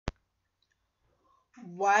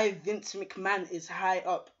Why Vince McMahon is high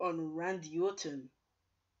up on Randy Orton.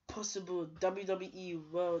 Possible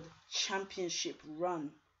WWE World Championship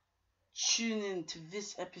run. Tune in to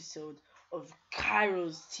this episode of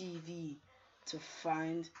Kairos TV to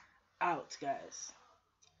find out, guys.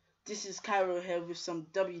 This is Cairo here with some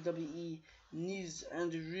WWE news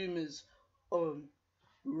and rumors on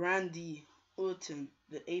Randy Orton,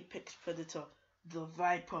 the Apex Predator, the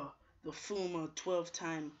Viper, the former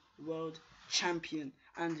 12-time world champion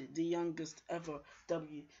and the youngest ever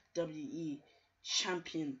WWE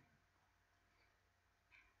champion.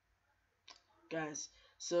 Guys,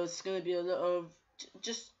 so it's going to be a lot of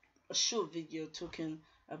just a short video talking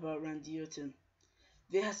about Randy Orton.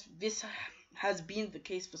 This has been the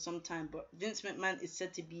case for some time, but Vince McMahon is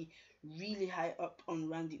said to be really high up on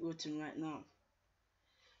Randy Orton right now.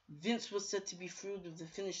 Vince was said to be thrilled with the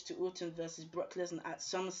finish to Orton versus Brock Lesnar at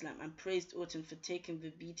SummerSlam and praised Orton for taking the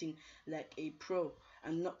beating like a pro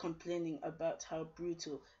and not complaining about how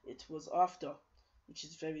brutal it was after, which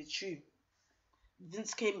is very true.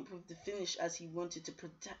 Vince came up with the finish as he wanted to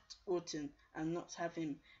protect Orton and not have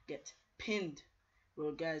him get pinned.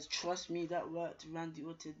 Well, guys, trust me, that worked. Randy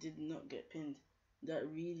Orton did not get pinned. That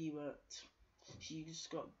really worked. He just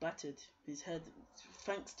got battered. His head,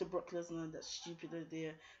 thanks to Brock Lesnar and that stupid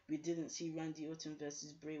idea, we didn't see Randy Orton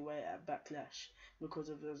versus Bray Wyatt at Backlash because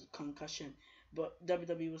of the concussion. But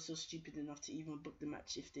WWE was so stupid enough to even book the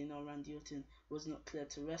match if they know Randy Orton was not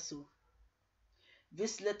cleared to wrestle.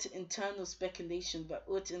 This led to internal speculation that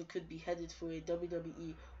Orton could be headed for a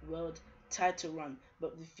WWE World title run,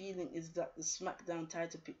 but the feeling is that the SmackDown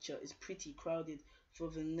title picture is pretty crowded for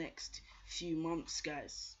the next few months,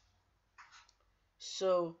 guys.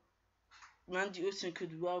 So Randy Orton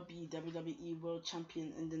could well be WWE World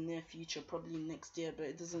Champion in the near future, probably next year, but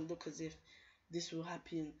it doesn't look as if this will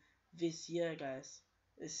happen this year, guys.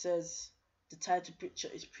 It says the title picture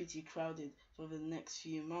is pretty crowded for the next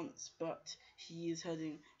few months, but he is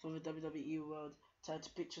heading for the WWE World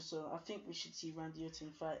title picture, so I think we should see Randy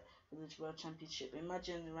Orton fight for the World Championship.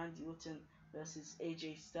 Imagine Randy Orton versus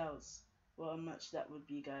AJ Styles. What a match that would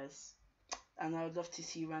be, guys. And I would love to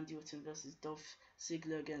see Randy Orton versus Dolph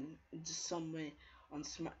Ziggler again in just some way on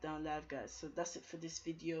SmackDown Live, guys. So that's it for this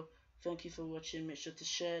video. Thank you for watching. Make sure to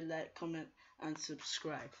share, like, comment and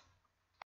subscribe.